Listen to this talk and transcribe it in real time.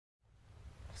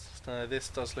So this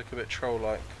does look a bit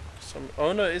troll-like.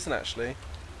 Oh no, it isn't actually.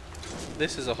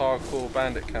 This is a hardcore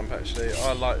bandit camp actually.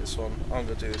 I like this one. I'm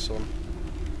gonna do this one.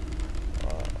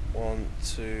 1,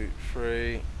 2,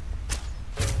 3.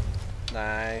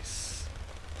 Nice.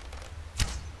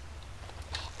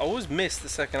 I always miss the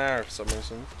second arrow for some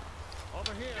reason.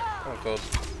 Over here. Oh god.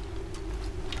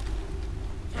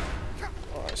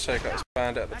 Alright, shake out this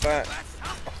bandit at the back.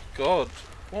 Oh god,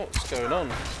 what's going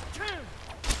on?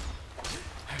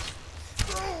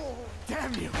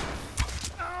 Damn you!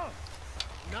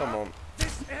 Come on.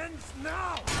 This ends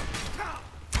now.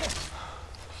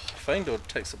 Feindor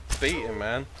takes a beating,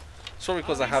 man. It's probably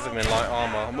because I have him in light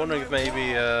armor. I'm wondering if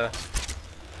maybe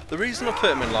the reason I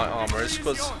put him in light armor is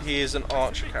because he is an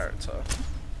archer character.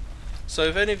 So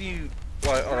if any of you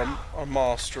like are a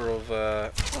master of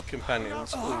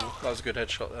companions, ooh, that was a good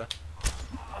headshot there.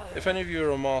 If any of you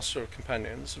are a master of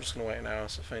companions, I'm just gonna wait an hour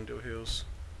so Feindor heals.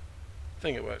 I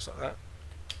think it works like that.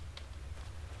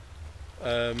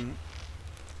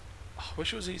 I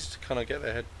wish it was easy to kind of get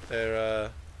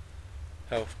their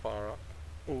health bar up.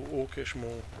 Ooh, Orcish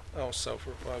more. That'll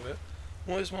self-revive it.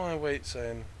 What is my weight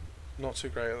saying? Not too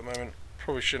great at the moment.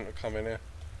 Probably shouldn't have come in here.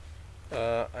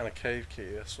 And a cave key,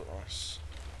 that's nice.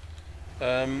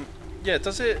 Yeah,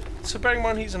 does it... So bearing in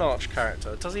mind he's an arch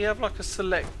character, does he have like a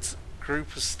select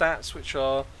group of stats which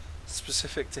are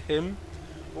specific to him?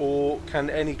 Or can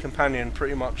any companion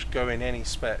pretty much go in any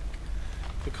spec?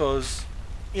 Because,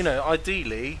 you know,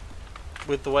 ideally,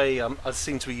 with the way I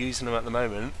seem to be using them at the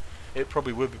moment, it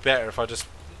probably would be better if I just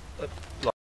like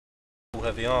full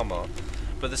heavy armor.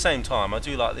 But at the same time, I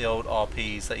do like the old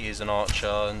RPs that he is an archer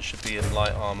and should be in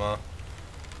light armor.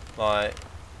 Like,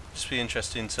 just be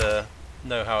interesting to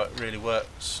know how it really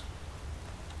works.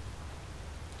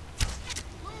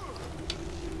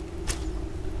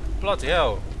 Bloody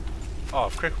hell! Oh,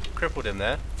 I've crippled him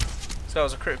there. So that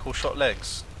was a critical shot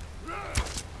legs.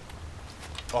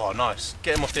 Oh, nice.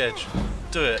 Get him off the edge.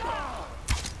 Do it.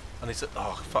 I need to...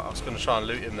 Oh, fuck. I was going to try and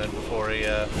loot him then before he...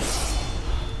 Let's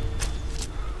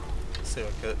see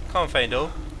what I could... Come on, Feindor.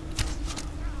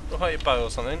 We'll hit your bow or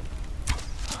something.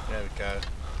 There we go.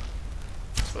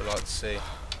 That's what I'd like to see.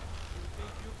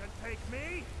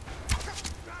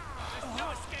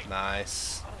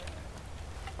 Nice.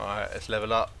 Alright, let's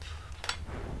level up.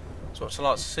 That's what I'd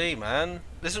like to see, man.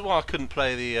 This is why I couldn't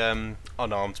play the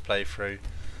unarmed playthrough.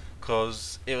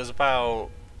 Because it was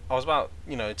about... I was about,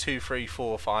 you know, 2, 3,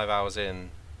 4, 5 hours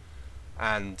in,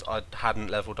 and I hadn't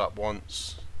leveled up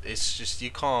once. It's just, you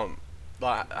can't,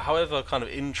 like, however kind of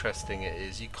interesting it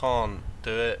is, you can't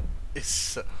do it.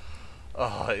 It's,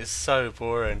 oh, it's so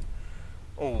boring.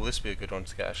 Oh, this would be a good one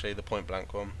to get actually, the point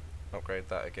blank one. Upgrade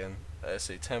that again. Let's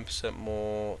see, 10%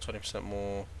 more, 20%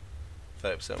 more,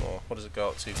 30% more. What does it go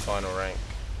up to final rank?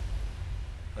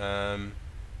 Doesn't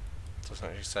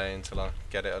actually say until I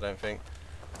get it, I don't think.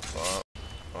 But,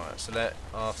 alright, so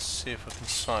let's see if I can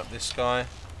snipe this guy.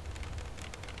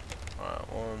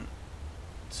 Alright, 1,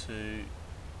 2,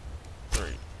 3.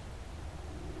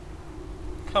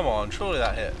 Come on, surely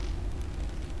that hit.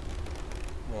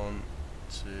 1,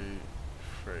 2,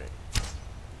 3.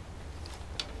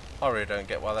 I really don't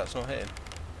get why that's not hitting.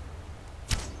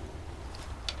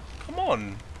 Come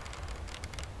on!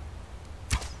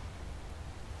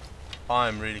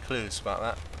 I'm really clueless about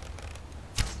that.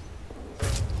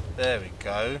 There we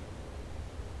go.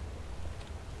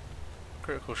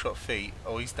 Critical shot feet.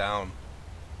 Oh, he's down.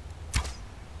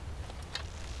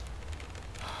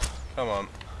 Come on.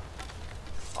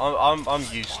 I'm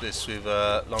useless with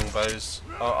longbows.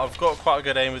 I've got quite a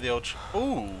good aim with the old.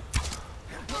 Ooh.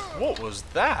 What was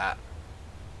that?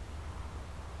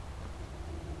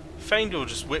 Feindor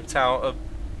just whipped out a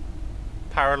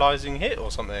paralysing hit or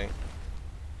something.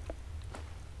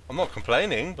 I'm not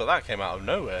complaining, but that came out of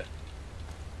nowhere.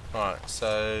 Alright,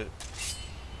 so...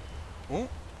 Ooh,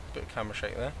 bit of camera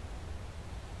shake there.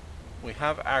 We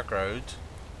have aggroed.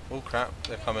 Oh crap,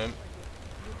 they're coming.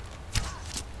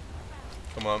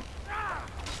 Come on.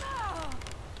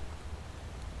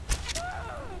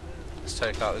 Let's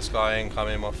take out this guy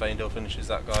incoming while Feindor finishes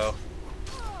that guy off.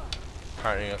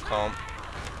 Apparently I can't.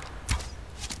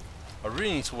 I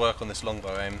really need to work on this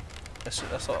longbow aim.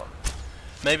 That's all.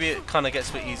 Maybe it kind of gets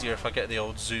a bit easier if I get the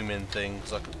old zoom in thing.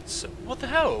 Cause I could, what the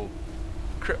hell?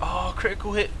 Oh,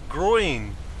 critical hit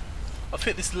groin. I've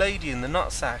hit this lady in the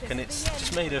nutsack and it's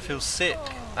just made her feel sick.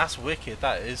 That's wicked,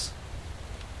 that is.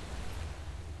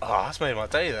 Oh, that's made my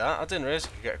day, that. I didn't realise I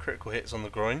could get critical hits on the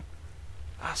groin.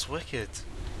 That's wicked.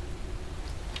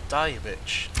 Die, you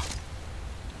bitch.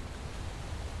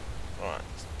 Alright,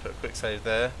 put a quick save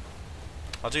there.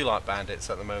 I do like bandits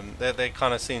at the moment. They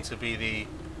kind of seem to be the...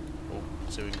 Oh,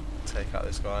 so we can take out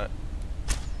this guy.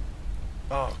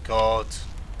 Oh god.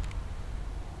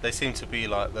 They seem to be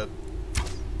like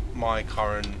my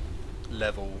current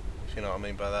level, if you know what I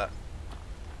mean by that.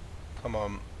 Come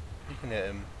on, you can hit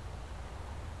him.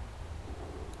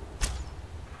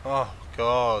 Oh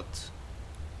god.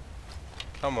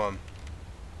 Come on.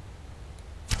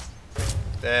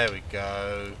 There we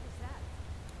go.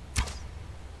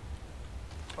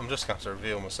 I'm just going to have to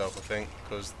reveal myself, I think,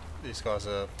 because these guys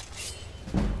are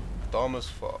dumb as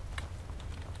fuck.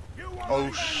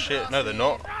 Oh shit, no they're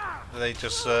not. They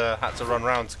just had to run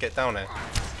around to get down here.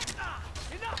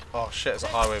 Oh shit, it's a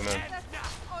highwayman.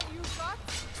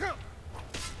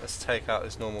 Let's take out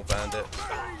this normal bandit.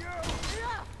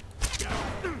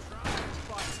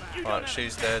 Alright,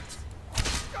 she's dead.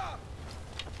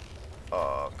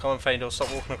 Oh, come on Faendal,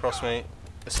 stop walking across me.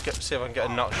 Let's see if I can get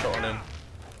a nut shot on him.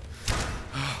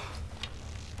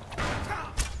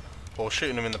 Or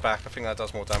shooting him in the back, I think that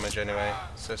does more damage anyway.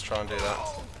 So let's try and do that.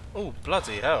 Oh,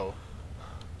 bloody hell.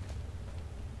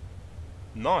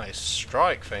 Nice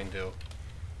strike, Faendal.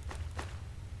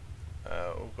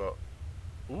 We've got...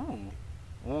 Ooh,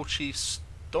 War Chief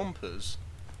Stompers.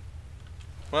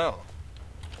 Well,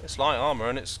 it's light armour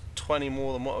and it's 20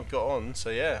 more than what I've got on, so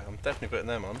yeah, I'm definitely putting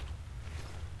them on.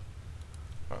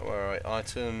 Right, where are we?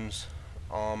 Items,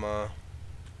 armour,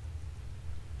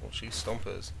 War Chief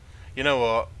Stompers. You know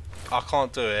what? I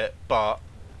can't do it, but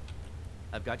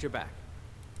I've got your back.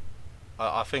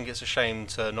 I think it's a shame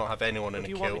to not have anyone in a What do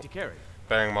you kill. want me to carry?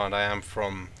 Bearing in mind I am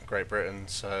from Great Britain,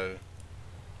 so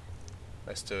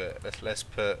let's do it. Let's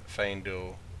put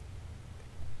Faendal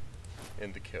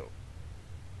in the kill.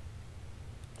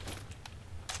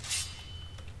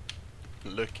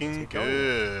 Looking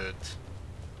good.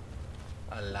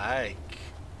 I like.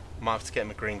 Might have to get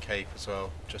him a green cape as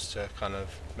well, just to kind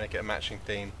of make it a matching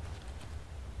theme.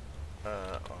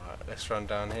 Alright, let's run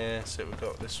down here, see what we've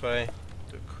got this way.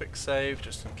 Do a quick save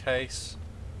just in case.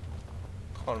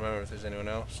 Can't remember if there's anyone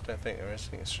else. Don't think there is.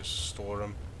 I think it's just store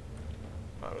them.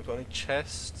 Right, we've got any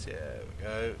chests? Yeah, there we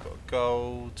go. We've got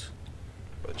gold.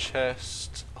 Got a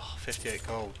chest. Oh, 58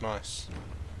 gold. Nice.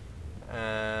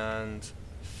 And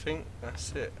I think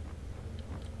that's it.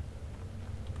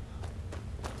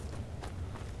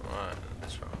 Right,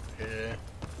 let's run up here.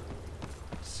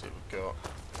 Let's see what we've got.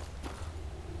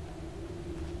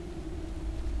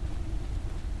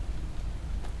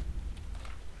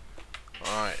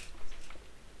 Right.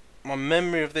 My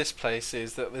memory of this place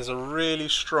is that there's a really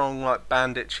strong like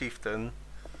bandit chieftain,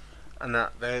 and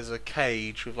that there's a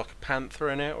cage with like a panther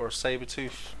in it or a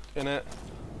saber-tooth in it.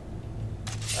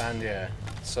 And yeah,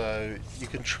 so you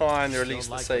can try and release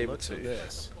the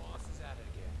saber-tooth.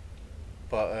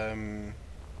 But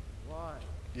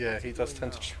yeah, he does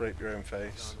tend to just rape your own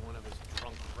face. On one of his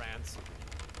drunk rants.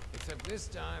 Except this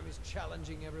time he's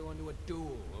challenging everyone to a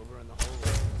duel over in the hole.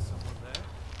 Someone there?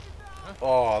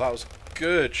 Oh, that was a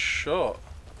good shot.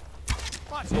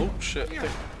 Oh shit, I think I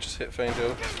just hit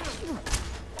Faendal.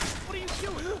 What are you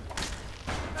doing?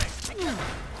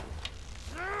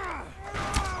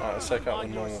 Alright, let's take out the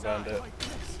normal bandit.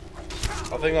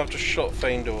 I think I've just shot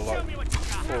Faendal like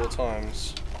 4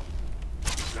 times.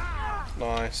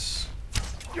 Nice.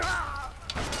 You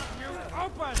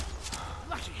open!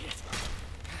 Lucky hit.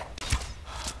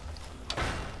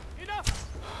 Enough!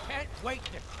 Can't wait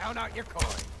to count out your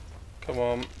coin. Come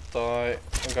on, die.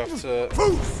 I'm going to have to...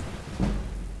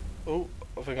 Oh,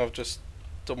 I think I've just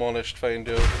demolished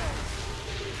Faendal.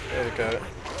 There we go.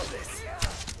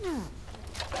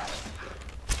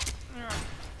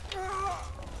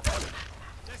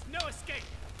 There's no escape.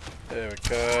 There we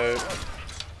go.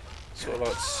 That's what I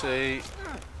like to see.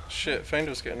 Shit,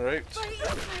 Faendal's getting raped.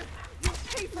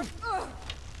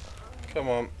 Come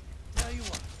on.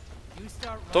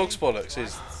 Dog's bollocks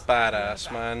is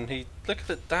badass, man. Look at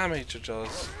the damage it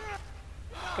does.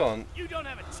 Go on. You don't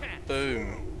have a chance.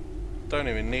 Boom. Don't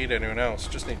even need anyone else.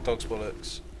 Just need Dog's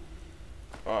bollocks.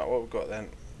 Alright, what we've got then?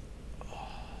 Oh,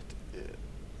 dear.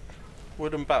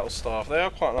 Wooden battle staff. They are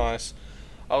quite nice.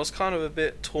 I was kind of a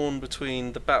bit torn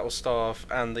between the battle staff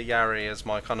and the Yari as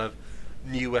my kind of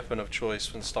new weapon of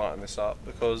choice when starting this up,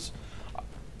 because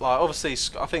like obviously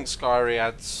I think Skyrim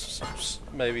adds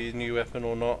maybe a new weapon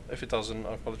or not. If it doesn't,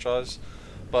 I apologise.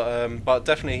 But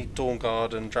definitely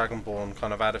Dawnguard and Dragonborn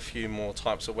kind of add a few more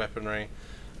types of weaponry,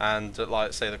 and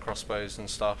like say the crossbows and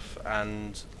stuff.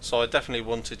 And so I definitely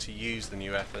wanted to use the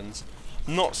new weapons.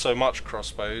 Not so much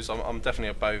crossbows. I'm definitely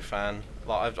a bow fan.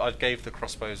 Like I gave the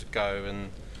crossbows a go,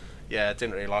 and yeah, I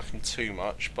didn't really like them too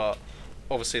much. But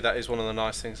obviously that is one of the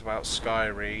nice things about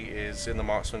Skyrim, is in the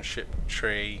marksmanship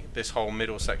tree, this whole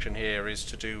middle section here is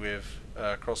to do with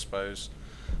crossbows.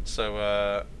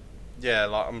 So yeah,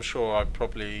 like I'm sure I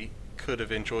probably could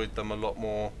have enjoyed them a lot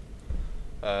more.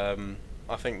 I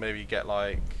think maybe get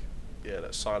like, yeah,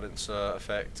 that silencer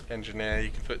effect engineer. You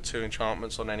can put 2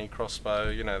 enchantments on any crossbow.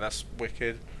 You know, that's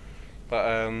wicked.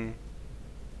 But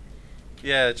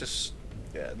yeah, just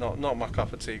not my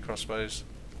cup of tea, crossbows.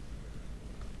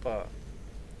 But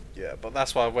yeah, but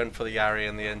that's why I went for the Yari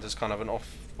in the end as kind of an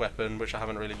off weapon, which I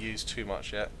haven't really used too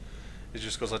much yet. It's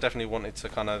just because I definitely wanted to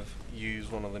kind of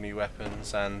use one of the new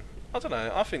weapons, and I don't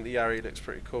know, I think the Yari looks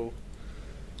pretty cool.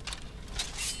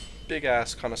 Big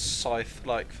ass kind of scythe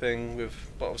like thing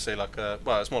with, but obviously like a,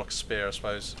 well, it's more like a spear, I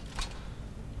suppose.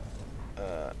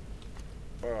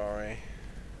 Where are we?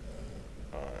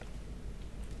 Alright.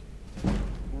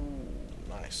 Ooh,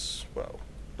 nice. Well,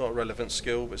 not a relevant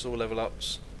skill, but it's all level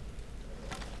ups.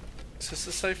 Is this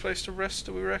a safe place to rest,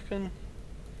 do we reckon?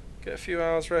 Get a few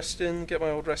hours rest in, get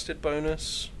my old rested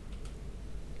bonus.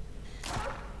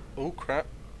 Oh crap.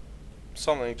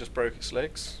 Something just broke its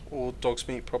legs. Or dog's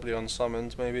meat probably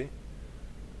unsummoned, maybe.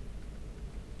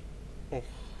 Oh,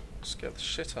 scared the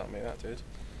shit out of me, that did.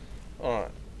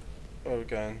 Alright, where are we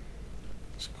going?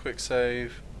 Just a quick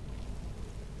save.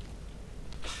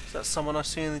 Is that someone I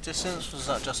see in the distance, or is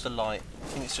that just a light? I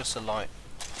think it's just a light.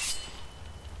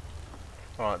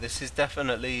 Alright, this is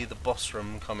definitely the boss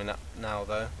room coming up now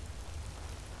though.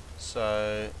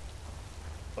 So,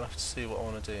 we'll have to see what I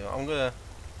want to do. I'm going to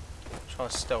try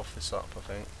to stealth this up, I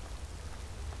think.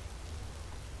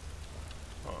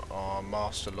 Oh,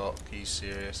 master lock, are you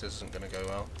serious? This isn't going to go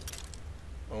well.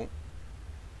 Oh,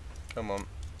 come on.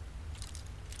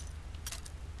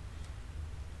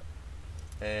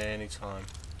 Anytime.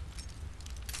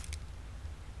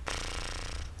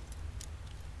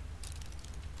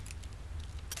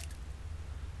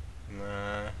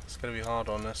 Nah, it's going to be hard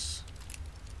on this.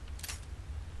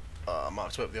 I might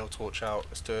have to whip the old torch out.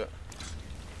 Let's do it.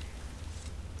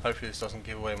 Hopefully this doesn't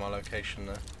give away my location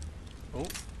though. Oh,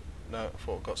 no, I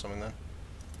thought I got something then.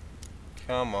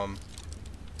 Come on.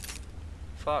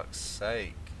 Fuck's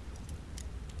sake.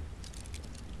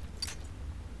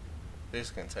 This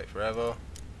is going to take forever.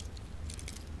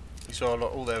 You saw a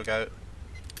lot. Oh, there we go.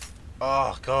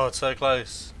 Oh god, so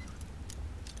close.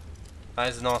 That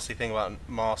is the nasty thing about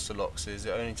master locks, is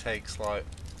it only takes like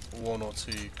 1 or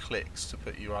 2 clicks to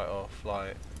put you right off.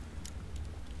 Like,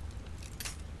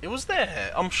 it was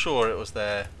there. I'm sure it was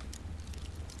there.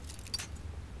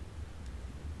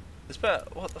 It's better.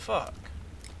 What the fuck?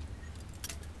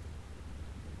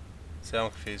 See, I'm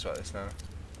confused about this now.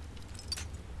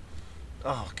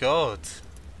 Oh god.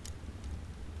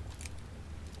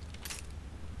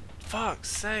 Fuck's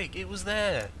sake, it was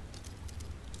there.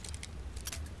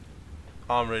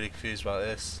 I'm really confused about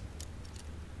this.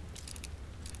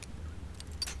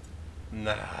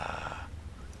 Nah.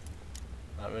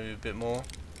 Right, maybe a bit more.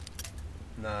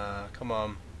 Nah, come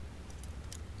on.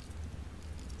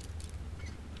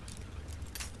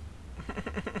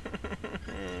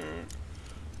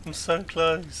 I'm so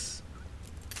close.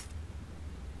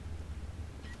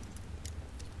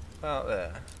 Out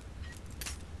there.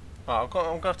 Right, I'm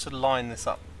going to have to line this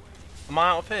up. Am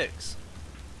I out of picks?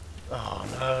 Oh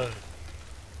no.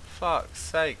 Fuck's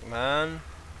sake, man.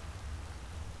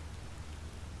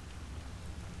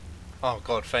 Oh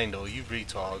god, Faendal, you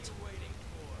retard.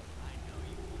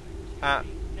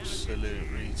 Absolute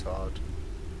retard.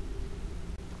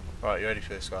 Right, you ready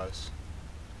for this, guys?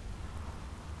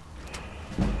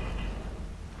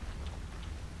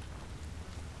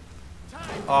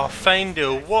 Oh,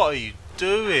 Faendal, what are you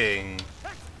doing?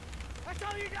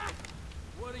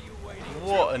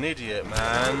 What an idiot,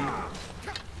 man.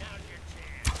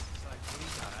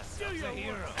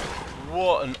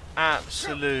 What an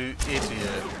absolute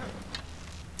idiot.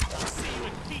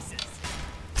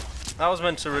 That was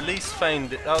meant to release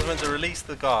Faendal. That was meant to release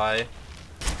the guy,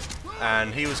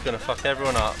 and he was going to fuck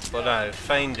everyone up. But no,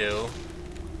 Faendal.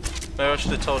 Maybe I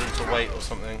should have told him to wait or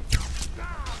something.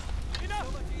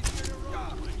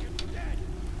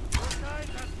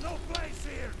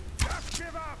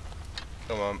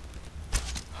 Come on.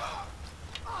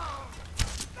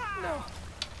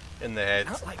 In the head.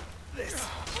 Not like this.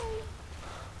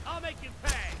 I'll make you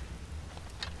pay.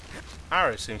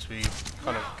 Arrow seems to be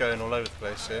kind of going all over the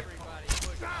place here.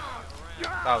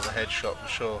 That was a headshot for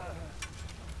sure.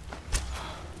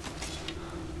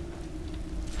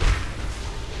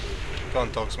 Go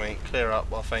on, dogs, mate. Clear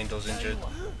up while Faendal's injured.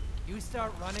 You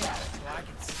start running so I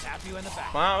can stab you in the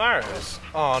back. Am I out of arrows?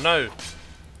 Oh no.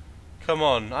 Come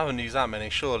on, I haven't used that many,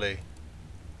 surely.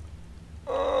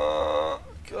 Oh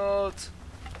god.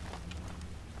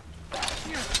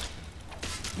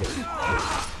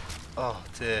 Oh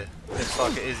dear. Looks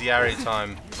like it is Yari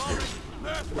time.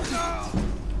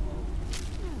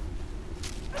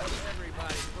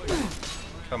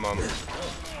 Come on.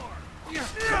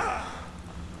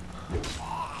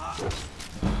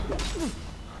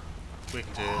 We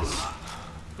can do this.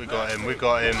 We got him. We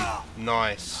got him.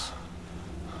 Nice.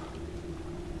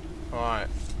 Alright.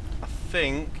 I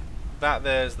think that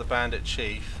there's the bandit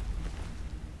chief.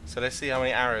 So let's see how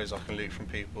many arrows I can loot from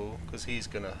people, because he's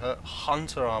gonna hurt.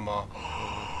 Hunter armor.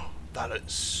 That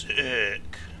looks sick.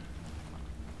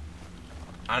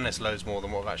 And there's loads more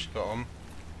than what I've actually got on.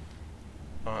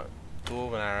 Alright,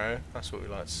 dwarven arrow. That's what we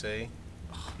like to see.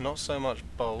 Not so much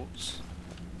bolts.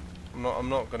 I'm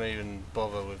not gonna even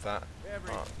bother with that.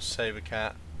 Right, saber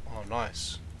cat. Oh,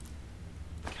 nice.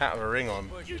 Cat with a ring on.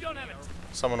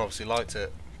 Someone obviously liked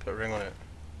it. Put a ring on it.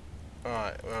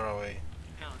 Alright, where are we?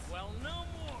 Well, no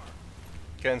more.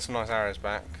 Getting some nice arrows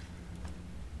back.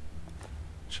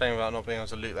 Shame about not being able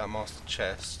to loot that master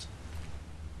chest.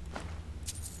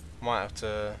 Might have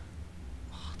to...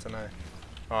 I don't know.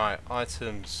 Alright,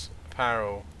 items.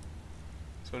 Apparel.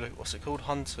 So look, what's it called?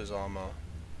 Hunter's armor.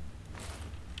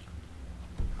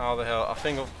 How the hell? I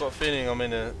think I've got a feeling I'm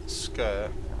in a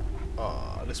skirt.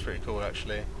 Oh, this is pretty cool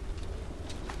actually.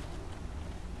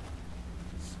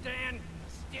 Stand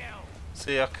still.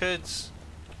 See, I could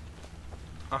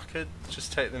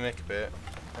just take the mick a bit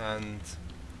and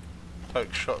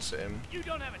poke shots at him. You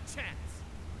don't have a chance.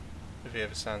 If he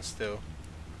ever stands still.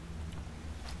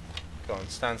 Go on,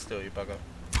 stand still, you bugger.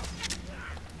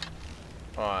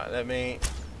 Alright, let me...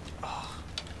 Oh,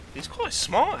 he's quite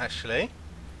smart actually.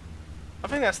 I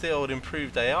think that's the old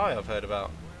improved AI I've heard about.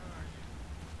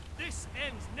 This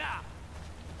ends now.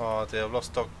 Oh dear, I've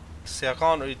lost dog. See, I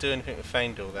can't really do anything with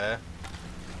Faendal there,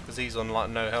 because he's on like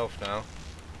no health now.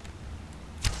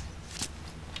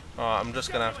 Alright, I'm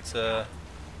just gonna have to...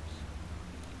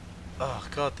 Oh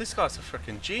god, this guy's a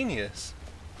freaking genius.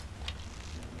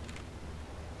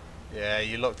 Yeah,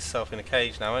 you locked yourself in a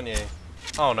cage now, haven't you?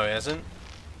 Oh no, he hasn't.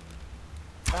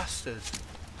 Bastard.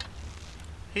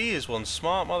 He is one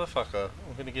smart motherfucker.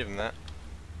 I'm gonna give him that.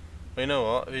 But you know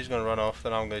what? If he's gonna run off,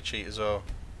 then I'm gonna cheat as well.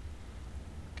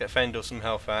 Get Faendal some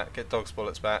health back, get Dog's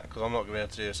bullets back, because I'm not gonna be able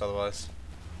to do this otherwise.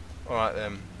 Alright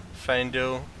then.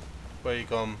 Faendal, where you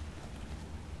gone?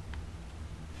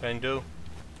 Faendal?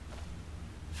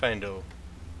 Faendal.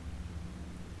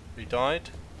 Have you died?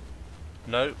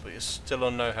 No, but you're still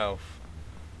on no health.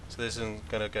 So this isn't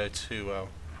gonna go too well.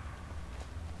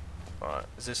 Alright,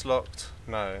 is this locked?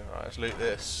 No. Alright, let's loot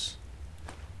this.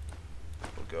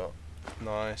 What we got?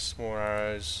 Nice, more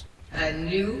arrows. A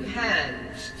new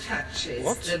hand touches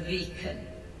What? the beacon.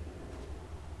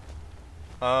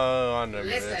 Oh, I know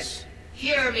Listen, this.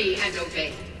 hear me and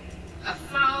obey. A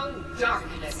foul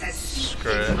darkness has seeped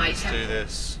Screw it, into my let's do temple.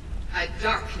 this. A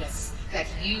darkness that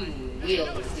you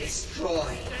will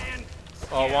destroy.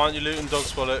 Oh, why aren't you looting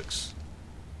Dog's bollocks?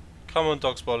 Come on,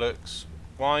 Dog's bollocks.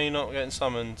 Why are you not getting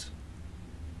summoned?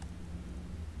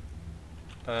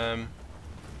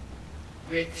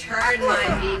 Return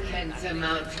my beacon to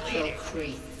Mount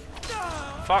Kilcreath.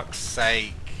 Fuck's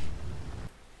sake.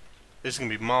 This is gonna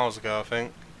be miles ago, I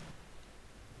think.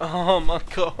 Oh my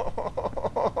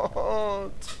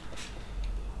god.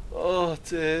 Oh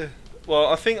dear. Well,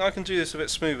 I think I can do this a bit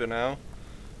smoother now,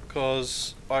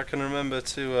 because I can remember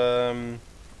to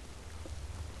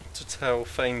tell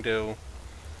Faendal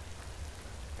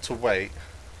to wait.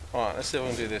 Alright, let's see if I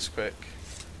can do this quick.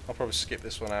 I'll probably skip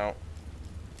this one out.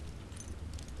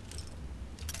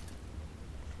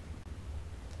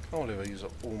 I can't believe I use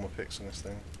up all my picks on this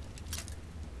thing.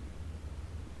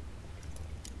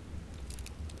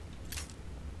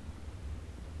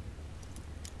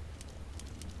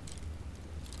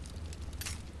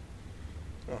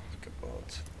 Oh god.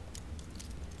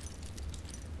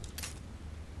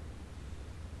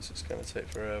 This is going to take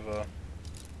forever.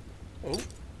 Oh, I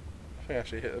think I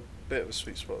actually hit a bit of a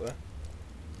sweet spot there.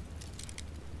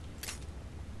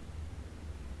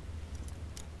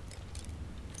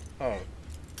 Oh.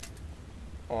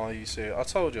 Oh, you see, I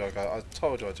told you I'd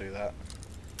do that.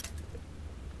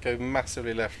 Go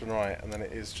massively left and right, and then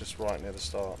it is just right near the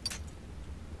start.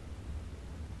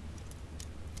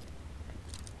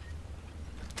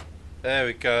 There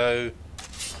we go.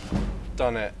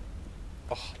 Done it.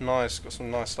 Oh, nice. Got some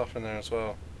nice stuff in there as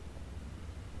well.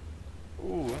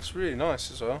 Ooh, that's really nice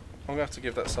as well. I'm gonna have to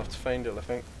give that stuff to Faendal, I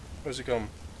think. Where's he gone?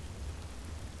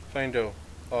 Faendal.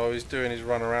 Oh, he's doing his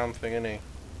run around thing, isn't he?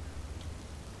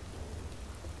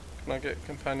 Can I get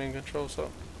companion controls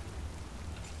up?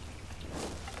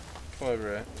 Come over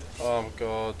here. Oh my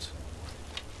god.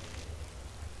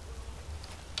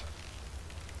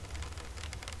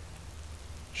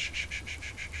 Shh, shh, shh, shh,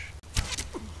 shh, shh.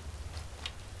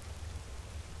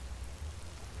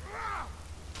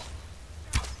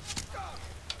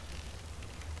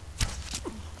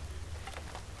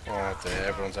 Oh dear,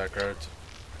 everyone's aggroed.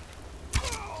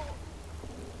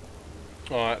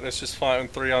 Alright, let's just fight on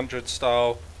 300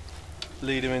 style.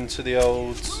 Lead them into the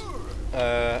old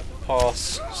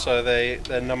pass so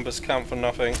their numbers count for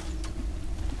nothing.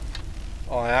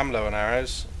 Oh, I am low on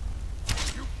arrows.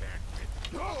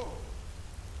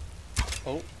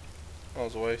 Oh, that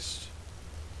was a waste.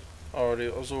 I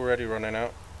was already running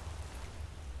out.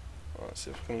 Right, let's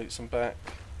see if I can loot some back.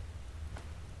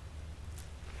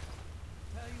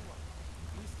 Tell you what,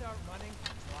 you start running,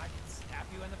 so I can stab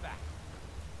you in the back.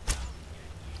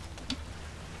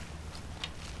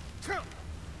 Come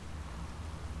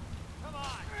on,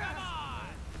 come on!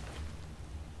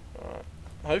 Alright.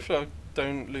 Hopefully I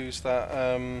don't lose that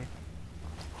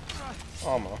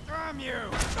armor. Damn you!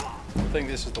 I think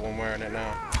this is the one wearing it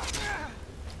now.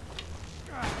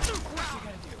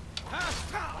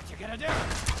 What you gonna do?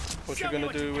 What you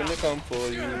gonna do when they come for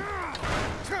you?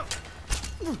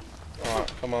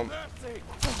 Alright, come on.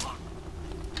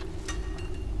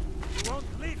 You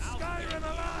won't leave Skyrim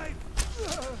alive!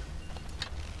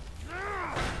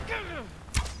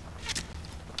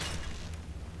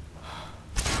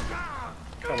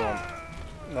 Come on.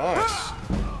 Nice.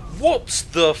 What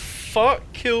the fuck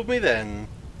killed me then?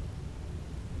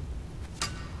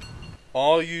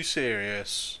 Are you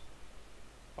serious?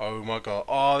 Oh my god.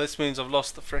 Oh, this means I've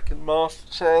lost the frickin'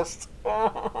 master chest.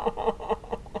 Oh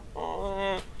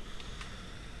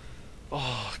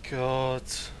god.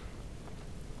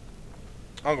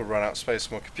 I'm gonna run out of space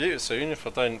on my computer soon if I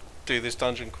don't do this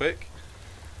dungeon quick.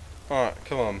 Alright,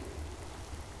 come on.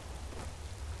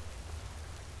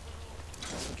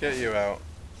 Get you out.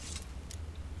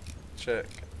 Check,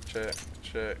 check,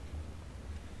 check.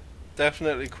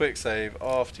 Definitely quick save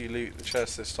after you loot the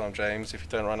chest this time, James, if you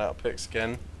don't run out of picks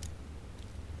again.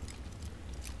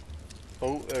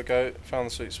 Oh, there we go. Found the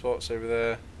sweet spots over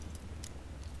there.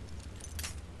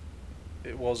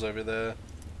 It was over there.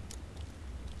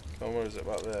 Come on, where is it?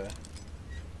 About there.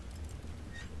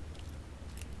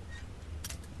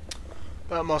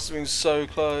 That must have been so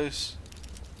close.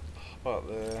 About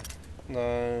there. No,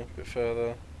 a bit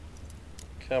further.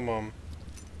 Come on.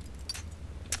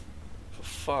 For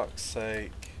fuck's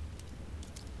sake.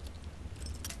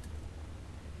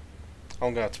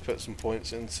 I'm going to have to put some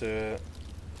points into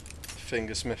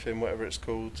fingersmithing, whatever it's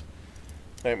called.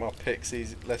 Make my picks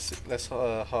easy, less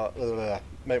hard,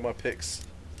 make my picks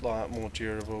like more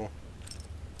durable.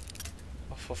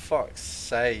 Oh, for fuck's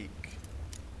sake.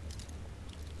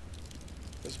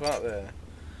 It's about there.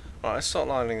 Right, let's start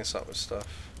lining this up with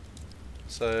stuff.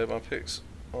 So my pick's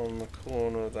on the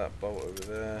corner of that bolt over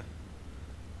there.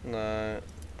 No.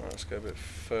 Right, let's go a bit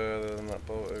further than that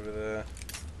bolt over there.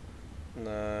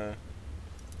 No.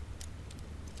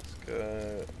 Let's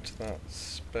go to that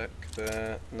speck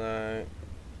there. No.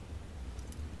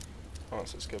 Right,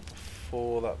 so let's go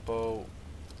before that bolt.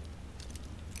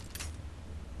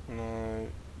 No.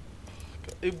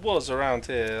 It was around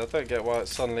here. I don't get why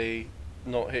it's suddenly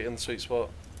not hitting the sweet spot.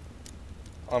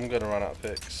 I'm gonna run out of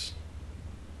picks.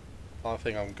 I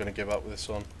think I'm gonna give up with this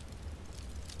one.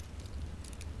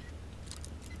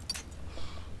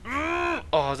 Oh,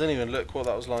 I didn't even look what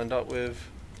that was lined up with.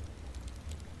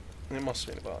 It must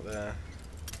have been about there.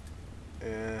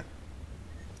 Yeah.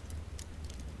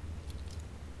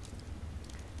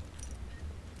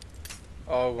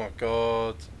 Oh my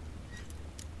god.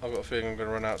 I've got a feeling I'm gonna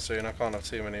run out soon. I can't have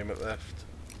too many left.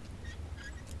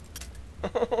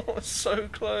 Oh, it's so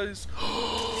close.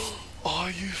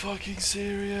 Are you fucking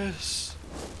serious?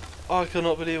 I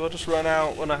cannot believe I just ran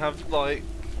out when I have like,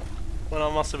 when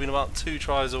I must have been about 2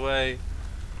 tries away.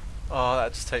 Oh,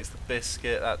 that just takes the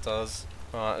biscuit, that does.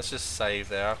 Alright, let's just save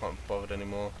there, I can't be bothered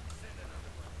anymore.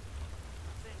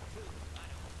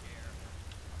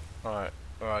 Alright,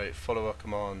 alright, follow our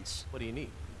commands. What do you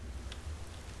need?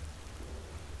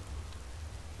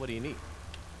 What do you need?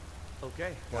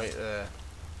 Okay. Wait there.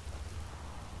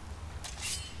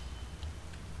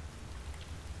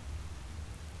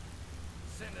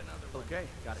 Okay,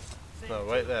 got it. No,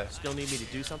 wait there. Still need me to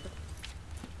do something?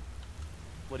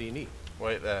 What do you need?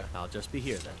 Wait there. I'll just be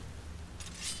here then.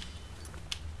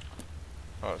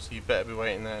 Alright, so you better be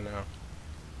waiting there now.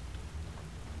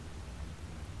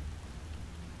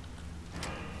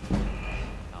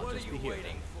 I'll just be here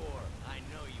then. for? I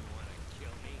know you want to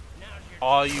kill me. Now's your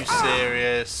Are you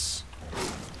serious?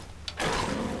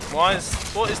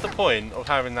 What is the point of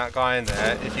having that guy in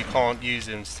there if you can't use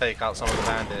him to take out some of the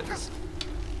bandits?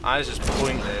 That is just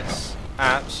pointless.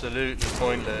 Absolutely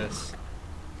pointless.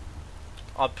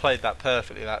 I played that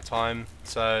perfectly that time,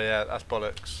 so yeah, that's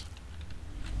bollocks.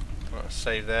 Right,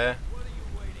 save there.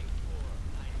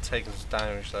 Taking some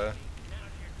damage though.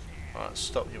 Alright,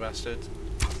 stop you bastard.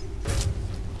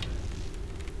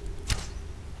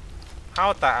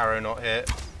 How'd that arrow not hit?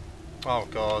 Oh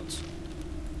god.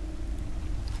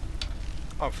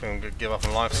 I think I'm gonna give up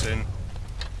on life soon.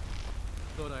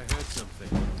 Thought I heard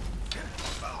something.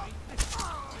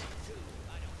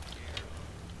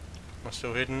 Am I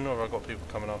still hidden, or have I got people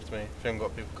coming after me? I think I've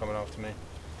got people coming after me.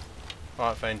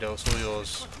 Alright, Faendale, it's all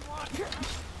yours.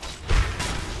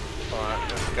 Alright,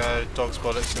 there we go. Dog's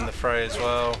bollocks in the fray as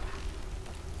well.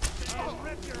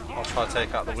 I'll try to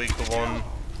take out the weaker one.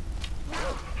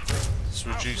 Just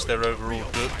reduce their overall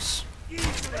dupes. There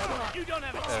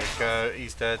we go,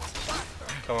 he's dead.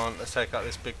 Come on, let's take out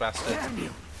this big bastard.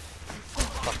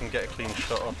 If I can get a clean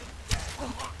shot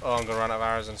off. Oh, I'm gonna run out of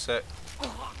arrows in a sec.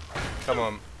 Come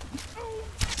on.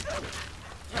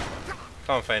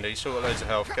 Come on, Faendale, you still got loads of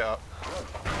health, get up.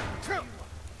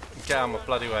 Get out of my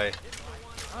bloody way.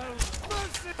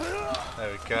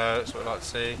 There we go, that's what I like to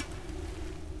see.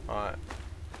 Alright.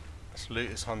 Let's loot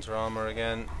this hunter armor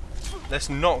again. Let's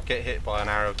not get hit by an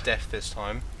arrow of death this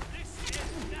time.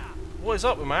 What is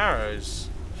up with my arrows?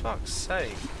 Fuck's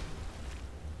sake.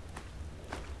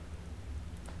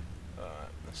 Alright,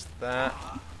 that's that.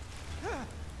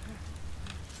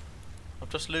 I've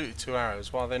just looted 2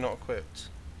 arrows, why are they not equipped?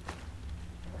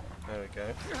 There we go.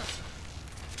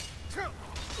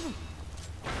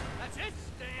 That's it,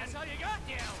 that's all you got,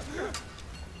 you.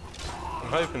 I'm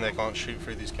hoping they can't shoot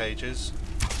through these cages.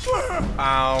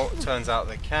 Ow, turns out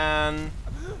they can.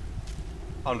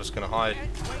 I'm just gonna hide.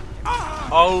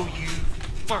 Oh, you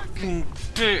fucking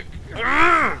dick!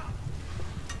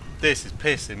 This is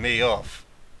pissing me off.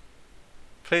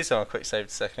 Please don't quick saved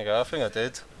a second ago. I think I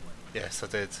did. Yes, I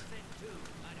did.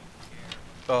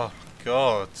 Oh,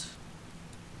 God.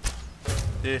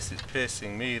 This is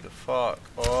pissing me the fuck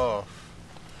off.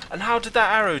 And how did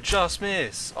that arrow just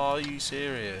miss? Are you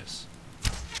serious?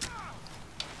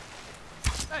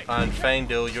 And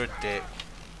Faendale, you're a dick.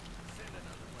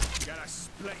 Gotta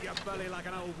split your belly like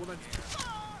an old woman.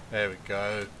 There we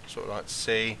go. Sort of like to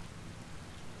see.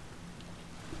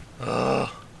 Ugh.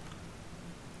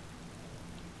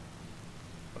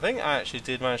 I think I actually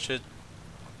did manage to.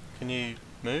 Can you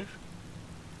move?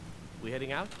 We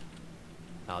heading out?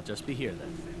 I'll just be here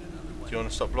then. Do you want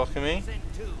to stop blocking me?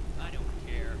 I don't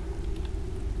care.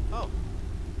 Oh.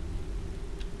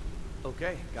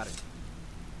 Okay, got it.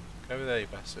 Go over there, you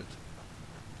bastard.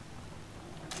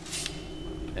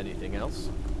 Anything else?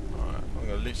 Alright, I'm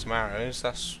going to loot some arrows.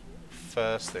 That's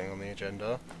first thing on the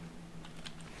agenda.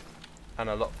 And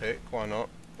a lockpick, why not?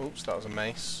 Oops, that was a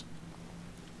mace.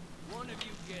 One of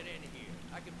you get in here.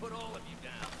 I can put all of you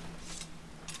down.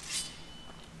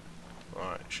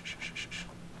 Right,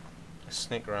 let's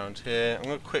sneak around here. I'm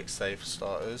going to quick save for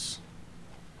starters,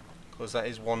 because that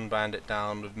is 1 bandit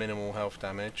down with minimal health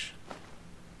damage.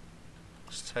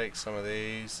 Let's take some of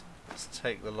these. Let's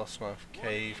take the Lost Mouth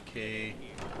Cave key.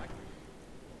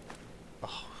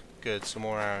 Oh, good, some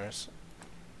more arrows.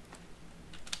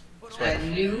 A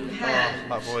new hand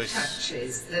my voice.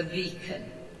 touches the beacon.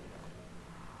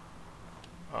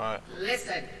 Alright,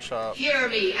 Listen, sharp. hear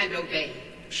me and obey.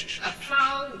 Shh. A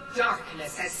foul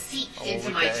darkness has seeped into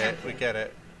my temple. We get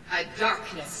it. A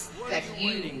darkness that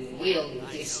you will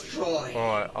destroy.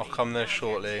 Alright, I'll come there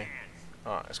shortly.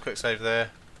 Alright, let's quick save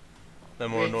there. No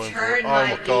more annoying. Return Oh my my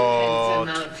beacon god.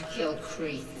 to Mount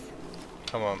Kilcreath,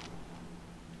 Come on.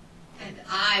 and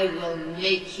I will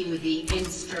make you the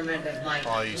instrument of my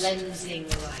Oh, you cleansing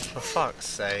light. For fuck's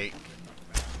sake.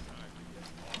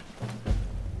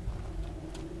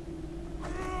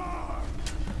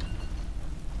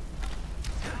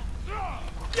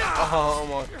 Oh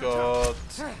my god.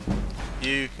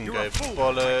 You can go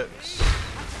bollocks.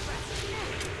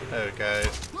 There we go.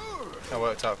 That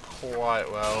worked out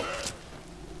quite well.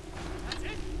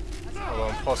 Although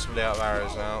I'm possibly out of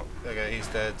arrows now. There we go, he's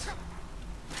dead.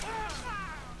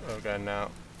 Where are we going now?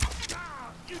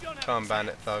 Come on,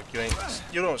 bandit thug.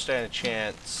 You don't stand a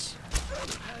chance.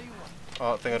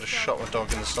 Oh, I think I just shot my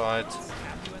dog in the side.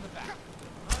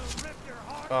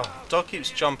 Oh, dog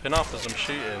keeps jumping up as I'm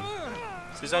shooting.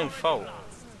 It's his own fault.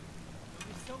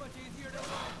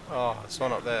 Oh, there's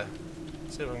one up there.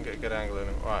 Let's see if I can get a good angle in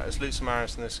him. Alright, let's loot some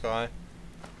arrows in this guy.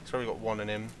 He's probably got 1 in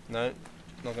him. No,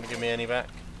 not going to give me any back.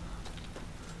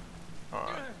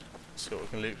 Alright, let's see what we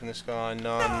can loot from this guy.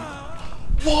 None.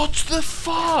 What the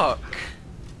fuck?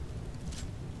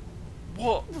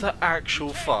 What the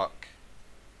actual fuck?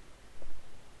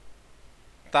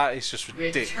 That is just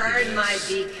ridiculous. Return my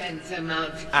beacon to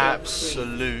Mount Kilcreath,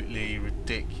 Absolutely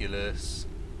ridiculous.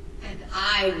 and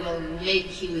I will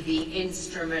make you the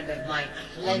instrument of my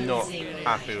I'm not cleansing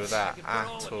happy light. with that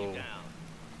at all.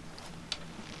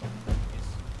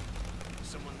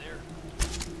 Someone there?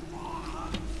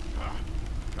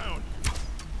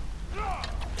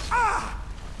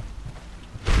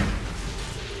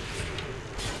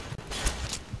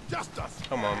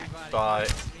 Come on, die.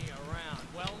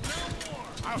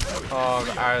 Oh, I've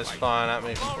got arrows flying at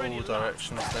me from all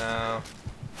directions now.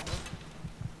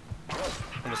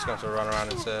 I'm just going to run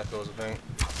around in circles, I think.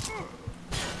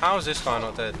 How is this guy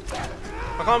not dead?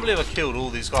 I can't believe I killed all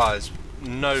these guys,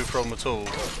 no problem at all,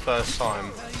 first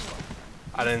time.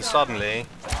 And then suddenly,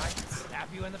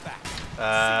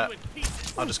 I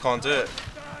just can't do it.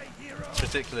 It's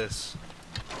ridiculous.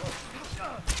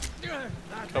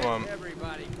 Come on.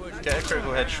 Get a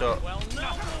critical headshot.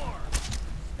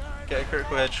 Get a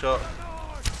critical headshot.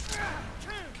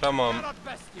 Come on.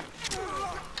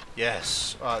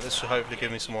 Yes. Alright, this should hopefully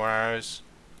give me some more arrows.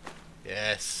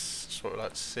 Yes. That's what we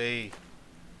like to see.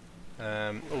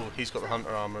 Oh, he's got the hunter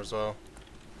armor as well.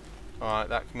 Alright,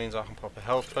 that means I can pop a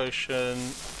health potion.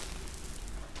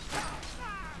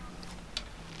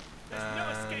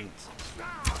 And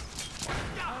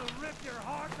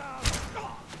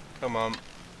come on.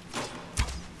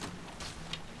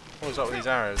 What was up with these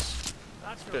arrows?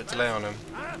 Bit of delay on him.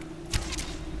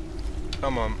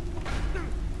 Come on.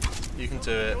 You can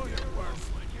do it.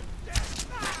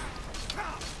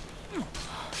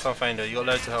 Come on, Fainder, you got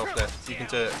loads of health left. You can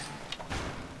do it.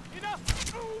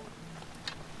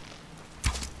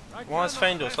 Why has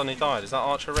Fainder suddenly died? Is that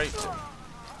Archer raped him?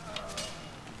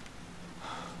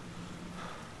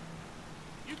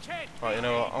 Right, you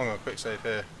know what? I'm going to quick save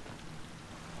here.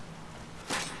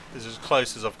 This is as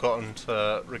close as I've gotten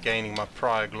to regaining my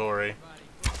prior glory.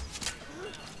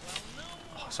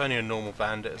 Oh, it's only a normal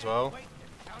bandit as well.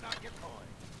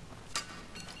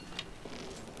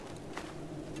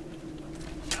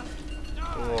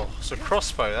 Oh, it's a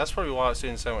crossbow. That's probably why it's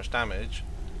doing so much damage.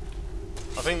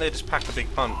 I think they just pack a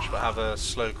big punch but have a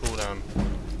slow cooldown.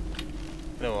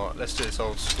 You know what? Let's do this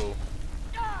old school.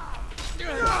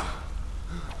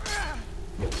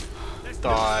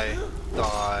 Die,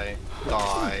 die,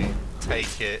 die.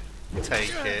 Take it, you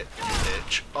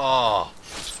bitch. Oh,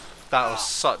 that was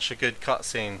such a good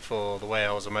cutscene for the way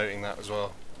I was emoting that as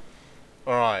well.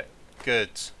 Alright, good.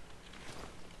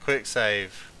 Quick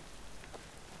save.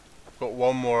 Got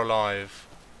one more alive.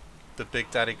 The Big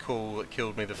Daddy Cool that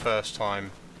killed me the first time.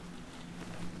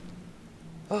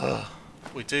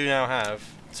 We do now have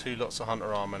 2 lots of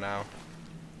hunter armor now.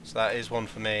 So that is one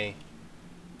for me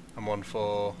and one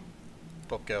for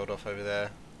Bob Geldof over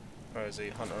there. Where is he?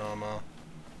 Hunter armor.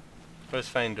 Where's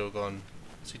Faendal gone?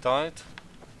 Has he died?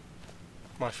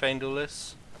 My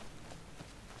Faendal-less?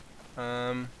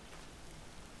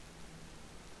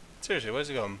 Seriously, where's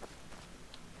he gone?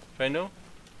 Faendal?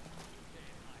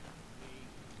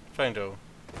 Faendal.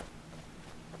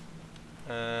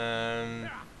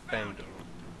 Faendal.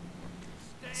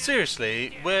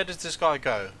 Seriously, where does this guy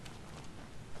go?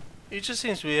 He just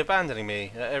seems to be abandoning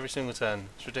me at every single turn.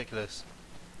 It's ridiculous.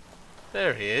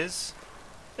 There he is.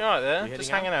 You alright there? Just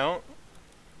hanging out?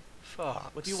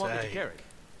 Fuck. What do you want me to carry?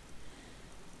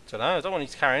 Dunno, I don't want you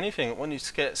to carry anything. I want you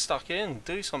to get stuck in.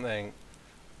 Do something.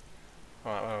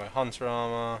 Alright, wait. Hunter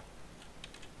armor.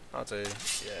 I'll do.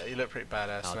 Yeah, you look pretty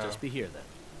badass now. I'll just be here then.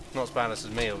 Not as badass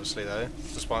as me, obviously, though.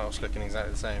 Despite us looking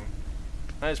exactly the same.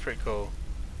 That is pretty cool.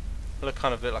 I look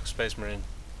kind of a bit like a Space Marine.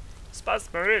 Space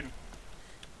Marine!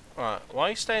 Right, why are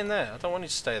you staying there? I don't want you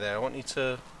to stay there. I want you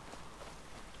to...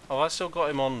 Oh, I still got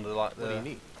him on the, like, the... What do you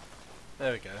need?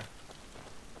 There we go.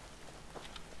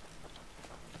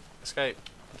 Escape.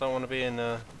 I don't want to be in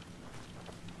the...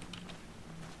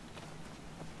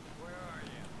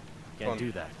 Can't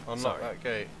do that. Unlock Sorry. that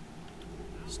gate.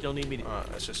 Still need me to...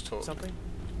 Alright, let's just talk. Something?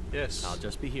 Yes. I'll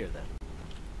just be here then.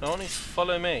 No, I want you to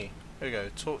follow me. Here we go.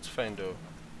 Talk to Faendal.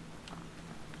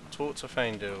 Talk to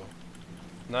Faendal.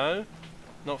 No?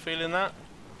 Not feeling that?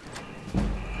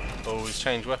 Oh, he's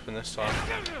changed weapon this time.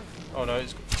 Oh no,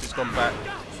 he's gone back.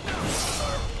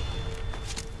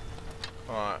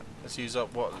 Alright, let's use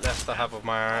up what left I have of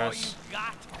my arrows.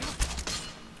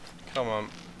 Come on.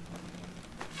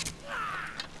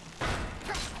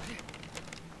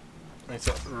 I need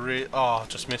to oh,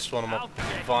 just missed one of my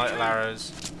vital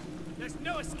arrows.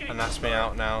 And that's me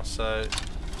out now, so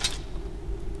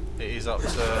it is up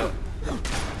to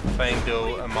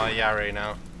Faendal and my Yari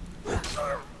now.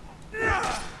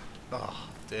 Oh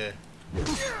dear.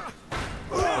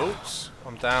 Oops,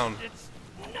 I'm down.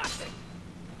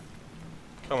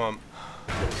 Come on.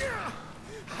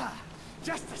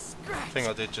 I think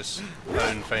I did just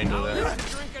own Faendal there.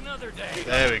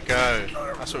 There we go.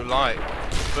 That's what we like.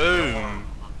 Boom.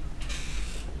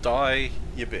 Die,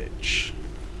 you bitch.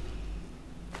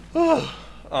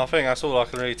 I think that's all I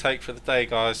can really take for the day,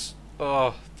 guys.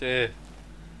 Oh dear.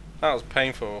 That was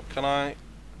painful. Am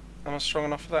I strong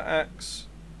enough for that axe?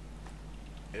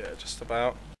 Yeah, just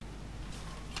about.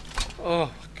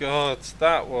 Oh god,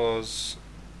 that was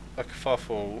a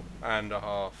kerfuffle and a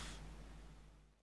half.